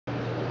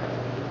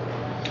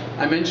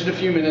I mentioned a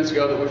few minutes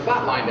ago that we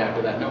flatlined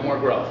after that, no more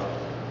growth,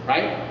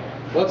 right?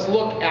 Let's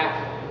look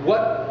at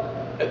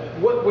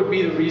what would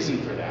be the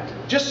reason for that.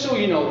 Just so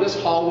you know, this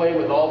hallway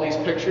with all these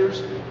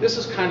pictures, this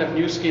is kind of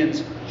Nu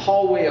Skin's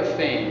hallway of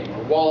fame,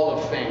 or wall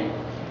of fame.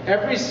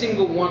 Every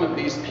single one of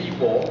these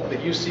people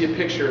that you see a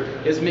picture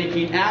is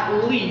making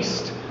at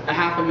least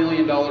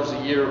 $500,000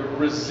 a year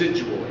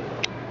residually.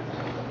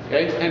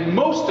 Okay? And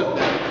most of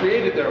them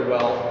created their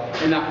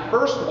wealth in that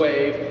first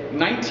wave,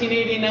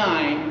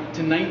 1989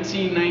 to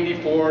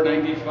 1994,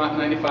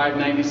 95,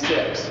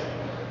 96.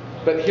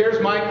 But here's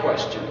my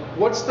question.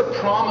 What's the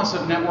promise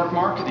of network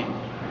marketing?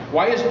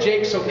 Why is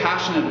Jake so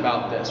passionate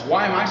about this?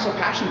 Why am I so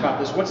passionate about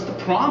this? What's the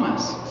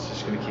promise? It's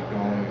just going to keep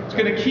going. It's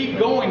going to keep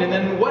going, and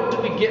then what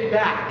do we get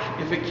back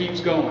if it keeps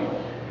going?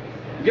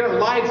 We get our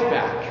lives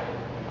back.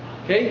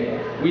 Okay?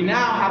 We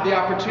now have the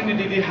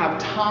opportunity to have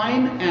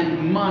time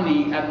and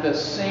money at the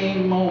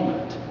same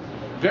moment.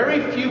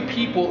 Very few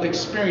people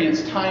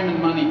experience time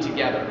and money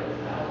together,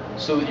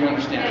 so that you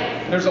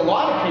understand. There's a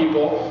lot of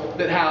people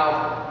that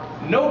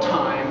have no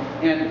time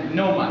and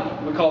no money.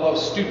 We call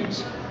those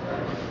students.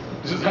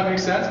 Does that make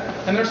sense?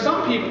 And there's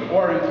some people,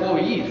 or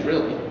employees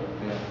really.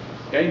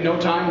 Okay, no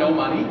time, no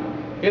money.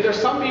 Okay, there's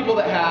some people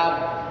that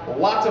have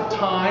lots of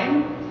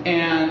time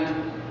and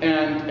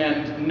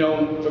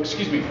no,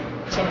 excuse me,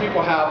 some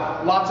people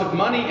have lots of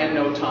money and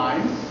no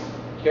time.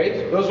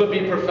 Okay, those would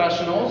be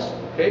professionals.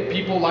 Okay,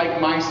 people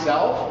like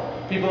myself,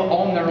 people that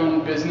own their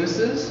own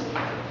businesses.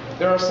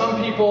 There are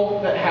some people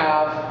that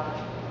have,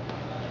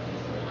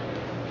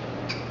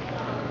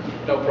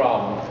 no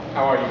problem.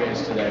 How are you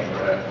guys today?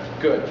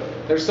 Good.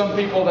 There's some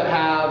people that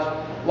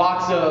have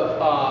lots of,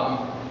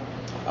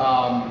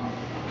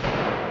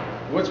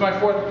 what's my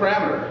fourth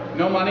parameter?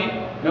 No money,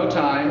 no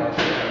time.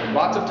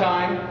 Lots of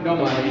time, no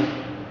money.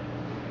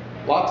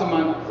 Lots of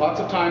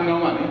time, no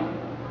money.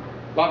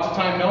 Lots of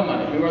time, no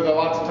money. Who are the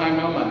lots of time,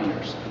 no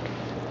moneyers?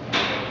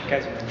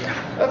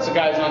 That's the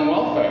guys on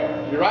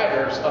welfare. You're right,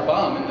 there's a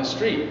bum in the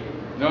street.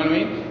 You know what I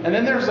mean? And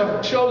then there's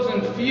a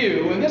chosen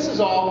few, and this is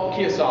all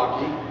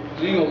Kiyosaki.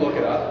 So you can go look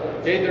it up.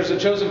 Okay, there's a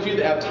chosen few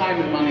that have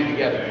time and money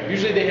together.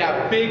 Usually they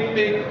have big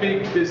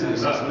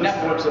businesses,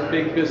 networks of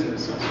big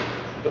businesses.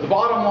 But the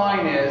bottom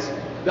line is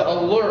the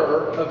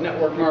allure of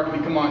network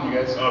marketing. Come on, you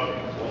guys.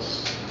 Okay, we'll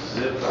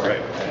zip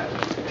right.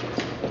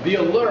 The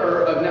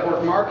allure of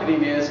network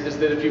marketing is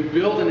that if you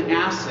build an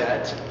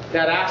asset,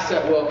 that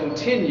asset will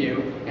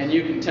continue, and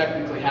you can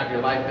technically have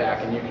your life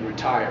back, and you can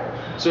retire.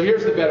 So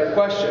here's the better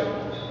question,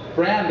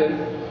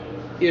 Brandon.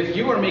 If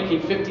you were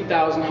making $50,000,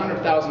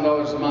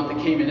 $100,000 a month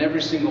that came in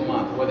every single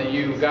month, whether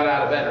you got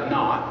out of bed or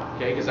not,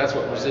 okay, because that's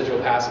what residual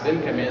passive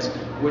income is,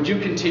 would you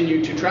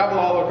continue to travel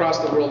all across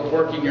the world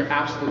working your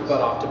absolute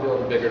butt off to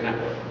build a bigger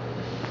network?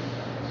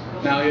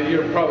 Now,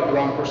 you're probably the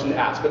wrong person to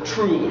ask, but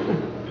truly.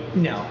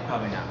 No,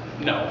 probably not.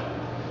 No.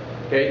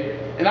 Okay?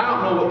 And I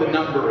don't know what the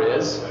number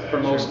is for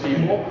most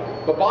people,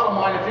 but bottom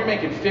line, if you're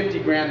making 50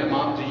 grand a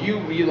month, do you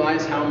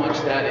realize how much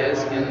that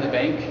is in the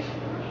bank?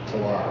 It's a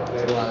lot.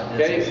 It's a lot.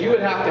 Okay, you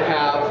would have to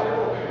have,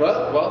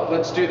 well,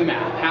 let's do the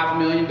math.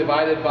 $500,000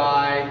 divided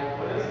by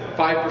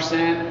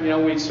 5%, you know,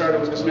 we started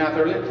with this math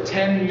earlier,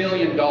 $10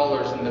 million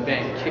in the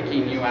bank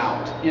kicking you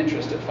out,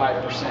 interest at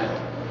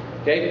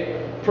 5%.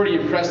 Okay, pretty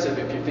impressive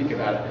if you think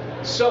about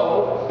it.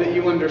 So that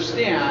you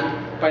understand,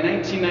 by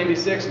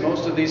 1996,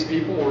 most of these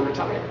people were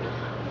retired.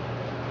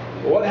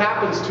 What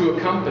happens to a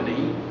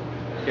company,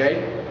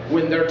 okay,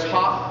 when their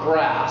top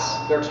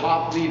brass, their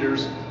top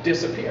leaders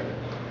disappear?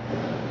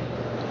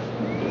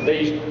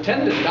 They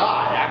tend to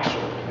die,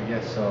 actually. I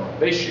guess so.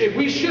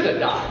 We should have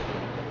died.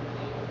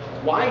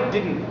 Why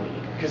didn't we?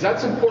 Because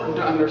that's important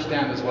to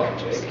understand as well,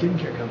 Jake.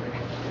 Skincare company.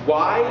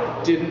 Why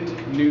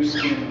didn't Nu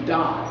Skin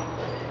die?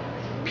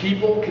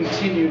 People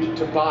continued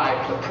to buy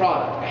the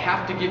product. I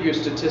have to give you a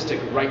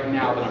statistic right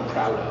now that I'm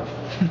proud of.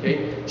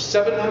 Okay?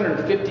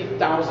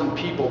 750,000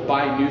 people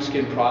buy Nu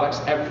Skin products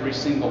every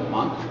single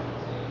month.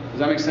 Does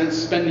that make sense?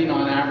 Spending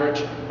on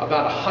average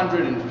about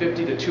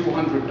 $150 to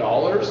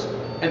 $200.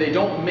 And they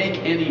don't make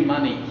any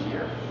money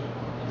here.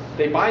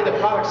 They buy the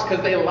products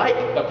because they like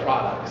the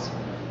products.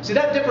 See,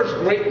 that differs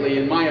greatly,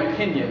 in my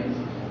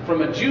opinion,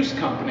 from a juice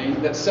company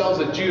that sells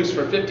a juice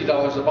for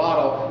 $50 a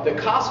bottle that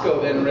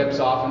Costco then rips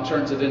off and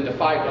turns it into $5 a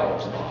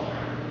bottle.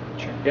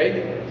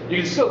 Okay?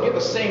 You can still get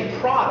the same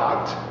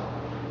product.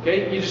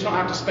 Okay? You just don't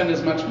have to spend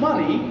as much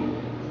money.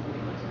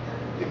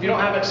 If you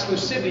don't have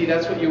exclusivity,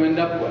 that's what you end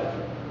up with.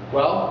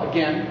 Well,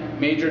 again,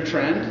 major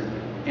trend,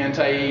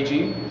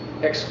 anti-aging,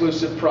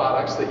 exclusive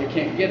products that you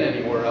can't get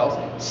anywhere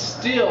else,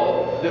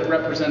 still that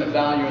represent a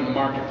value in the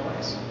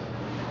marketplace.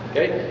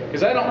 Okay?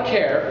 Because I don't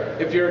care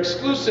if you're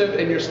exclusive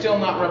and you're still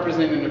not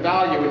representing a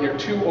value and you're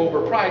too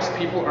overpriced,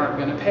 people aren't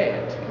going to pay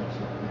it.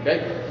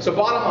 Okay? So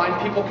bottom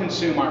line, people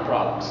consume our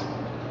products.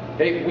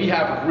 Okay? We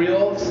have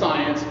real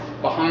science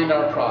behind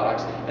our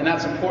products, and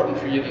that's important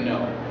for you to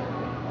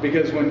know.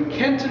 Because when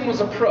Kenton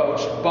was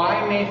approached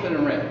by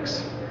Nathan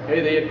Riggs,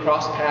 okay, they had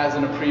crossed paths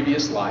in a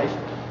previous life.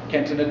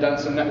 Kenton had done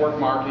some network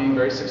marketing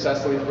very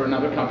successfully for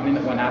another company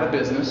that went out of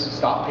business,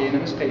 stopped paying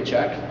him his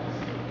paycheck.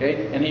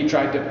 Okay? And he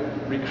tried to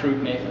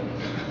recruit Nathan,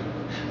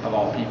 of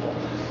all people.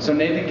 So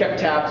Nathan kept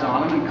tabs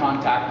on him and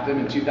contacted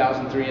him in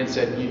 2003 and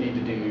said, you need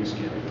to do Nu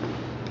Skin.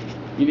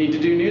 You need to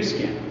do Nu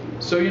Skin.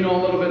 So you know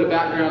a little bit of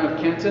background of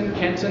Kenton.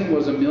 Kenton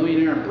was a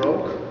millionaire and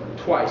broke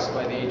twice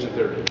by the age of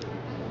 30.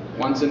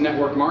 Once in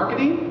network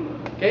marketing,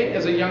 okay,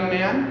 as a young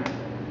man,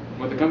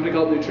 with a company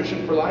called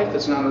Nutrition for Life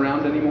that's not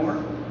around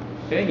anymore.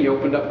 Okay, he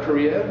opened up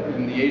Korea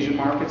and the Asian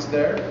markets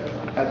there,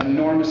 had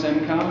enormous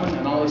income,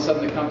 and all of a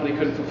sudden the company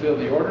couldn't fulfill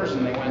the orders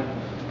and they went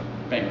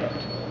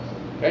bankrupt.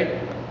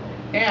 Okay?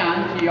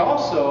 And he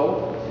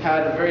also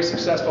had a very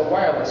successful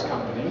wireless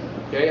company.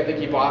 Okay, I think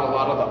he bought a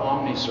lot of the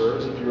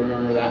OmniServes, if you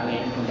remember that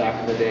name from back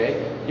in the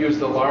day. He was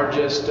the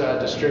largest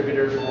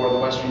distributor for the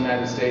Western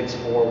United States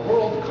for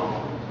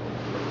WorldCom.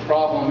 The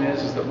problem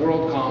is that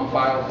WorldCom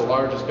filed the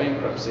largest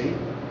bankruptcy,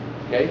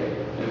 okay,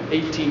 an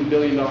 $18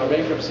 billion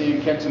bankruptcy,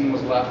 and Kenton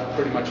was left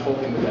pretty much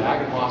holding the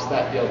bag and lost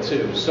that deal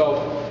too. So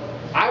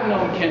I've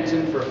known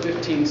Kenton for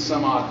 15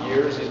 some odd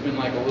years. He's been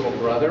like a little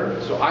brother.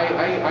 So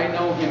I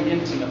know him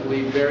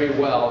intimately very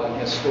well in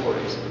his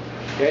stories.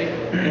 Okay?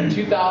 In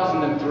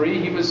 2003,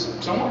 he was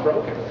somewhat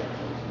broken.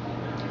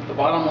 The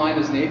bottom line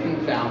is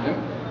Nathan found him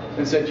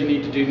and said, you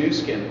need to do Nu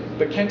Skin.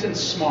 But Kenton's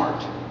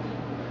smart.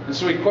 And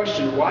so he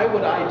questioned, why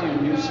would I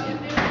do Nu Skin?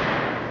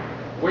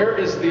 Where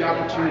is the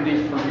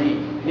opportunity for me?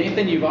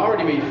 Nathan, you've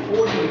already made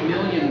 $40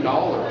 million.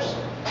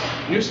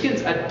 Nu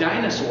Skin's a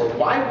dinosaur.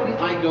 Why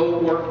wouldn't I go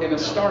work in a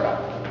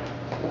startup?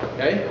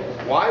 Okay?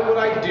 Why would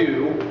I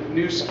do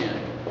Nu Skin?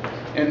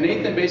 And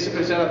Nathan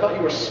basically said, I thought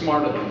you were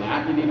smarter than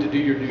that. You need to do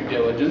your due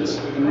diligence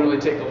and really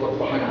take a look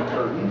behind the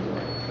curtain.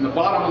 And the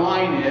bottom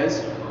line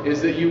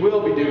is that you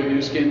will be doing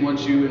Nu Skin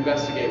once you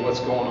investigate what's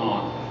going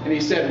on. And he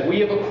said,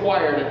 we have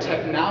acquired a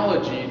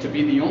technology to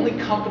be the only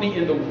company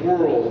in the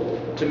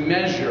world to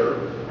measure,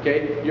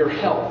 okay, your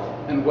health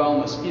and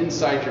wellness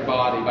inside your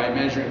body by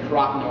measuring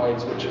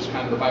carotenoids, which is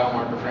kind of the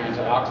biomarker for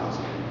antioxidants.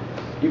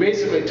 He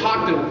basically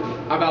talked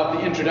about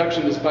the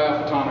introduction of this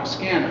biophotonic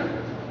scanner.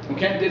 Well,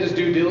 Kent did his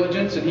due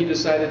diligence and he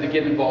decided to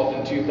get involved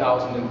in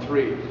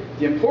 2003.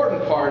 The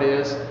important part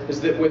is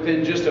that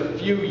within just a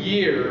few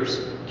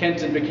years,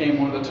 Kenton became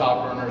one of the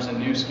top earners in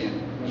Nu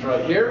Skin. He's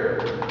right here.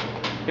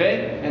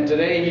 Okay? And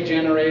today he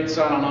generates,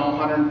 I don't know,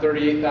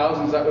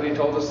 138,000. Is that what he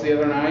told us the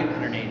other night?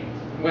 180.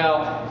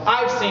 Well,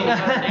 I've seen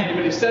 180,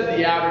 but he said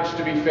the average,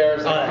 to be fair,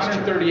 is like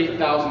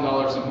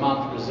 $138,000 a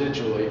month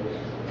residually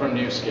from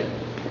Nu Skin.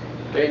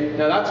 Okay?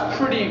 Now that's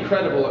pretty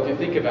incredible if you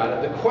think about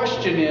it. The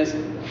question is,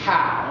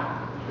 how?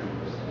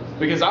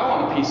 Because I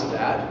want a piece of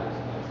that.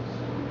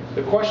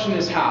 The question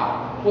is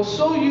how? Well,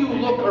 so you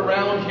look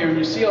around here and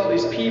you see all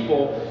these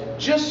people,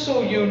 just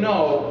so you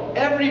know,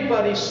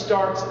 everybody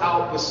starts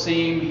out the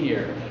same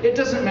here. It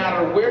doesn't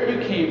matter where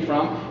you came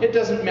from. It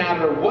doesn't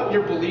matter what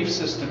your belief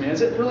system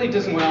is. It really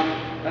doesn't, well,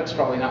 that's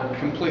probably not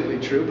completely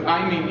true, but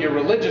I mean your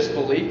religious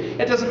belief.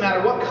 It doesn't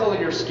matter what color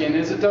your skin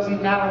is. It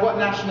doesn't matter what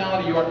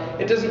nationality you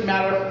are. It doesn't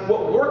matter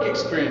what work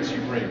experience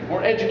you bring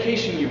or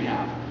education you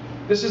have.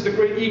 This is the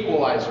great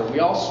equalizer. We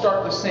all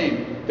start the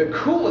same. The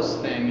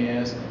coolest thing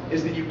is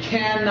that you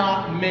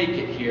cannot make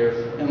it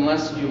here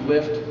unless you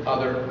lift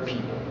other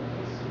people.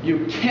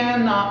 You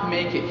cannot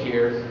make it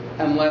here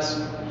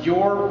unless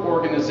your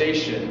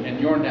organization and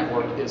your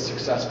network is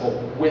successful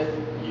with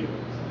you.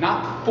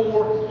 Not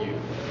for you,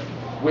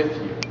 with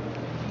you.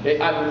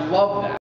 Okay? I love that.